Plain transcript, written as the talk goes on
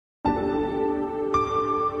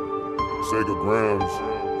Sega Gramz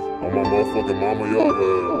on my motherfucking mama, y'all.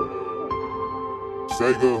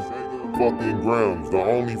 Sega fucking Gramz, the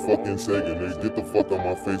only fucking Sega, nigga. Get the fuck out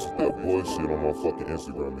my face with that bullshit on my fucking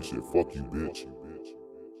Instagram and shit. Fuck you, bitch.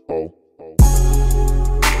 Oh.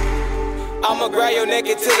 I'ma grab your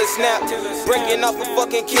naked till it snap. Breaking off a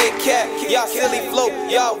fucking Kit Kat. Y'all silly float,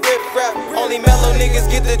 y'all rip rap. Only mellow niggas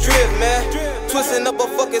get the drift, man. Twisting up a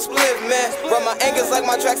fucking split, man. Run my angles like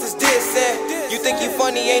my tracks is dissing. You think you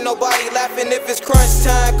funny, ain't nobody laughing. If it's crunch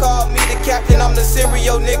time, call me the captain. I'm the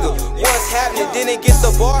serial nigga. What's happening? Didn't get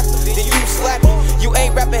the bar, then you slacking. You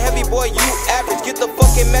ain't rapping heavy, boy, you average. Get the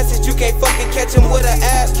fucking message, you can't fucking catch him with an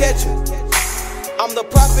ass catch him. I'm the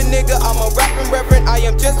prophet nigga, I'm a rapping reverend. I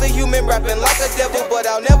am just a human rapping like a devil, but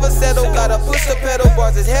I'll never settle. Gotta push the pedal,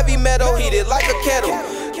 bars is heavy metal, heated like a kettle.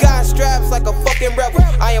 Got straps like a fucking rebel.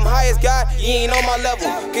 I am high as God, you ain't on my level.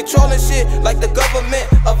 Controlling shit like the government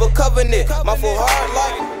of a covenant. My full hard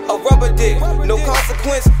like a rubber dick. No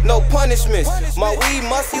consequence, no punishments. My weed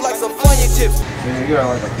musty like some Funyun chips. Man, you got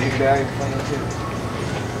like a big bag of Funyun chips.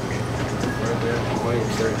 Right there, Funyun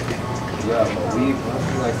shirt. Yeah, my weed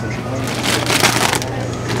musty like some Funyun chips.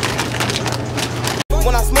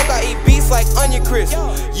 When I smoke, I eat beats like onion crisp.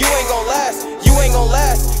 You ain't gon' last, you ain't gon'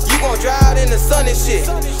 last. You gon' dry out in the sun and shit.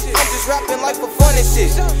 I'm just rapping like for fun and shit.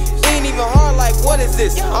 Ain't even hard like what is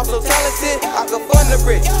this? I'm so talented, I can fund the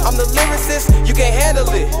rich. I'm the lyricist, you can't handle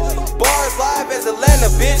it. Bars live as Atlanta,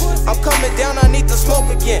 bitch. I'm coming down, I need to smoke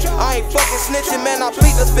again. I ain't fucking snitching, man, I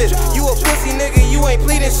plead the fifth. You a pussy nigga, you ain't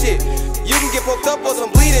pleading shit. You can get poked up on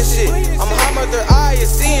some bleeding shit. I'm high, their eye is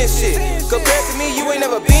seeing shit. Compared to me, you ain't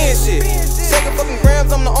never been shit. Sega fucking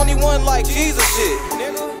Gramz, I'm the only one like Jesus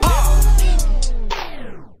shit.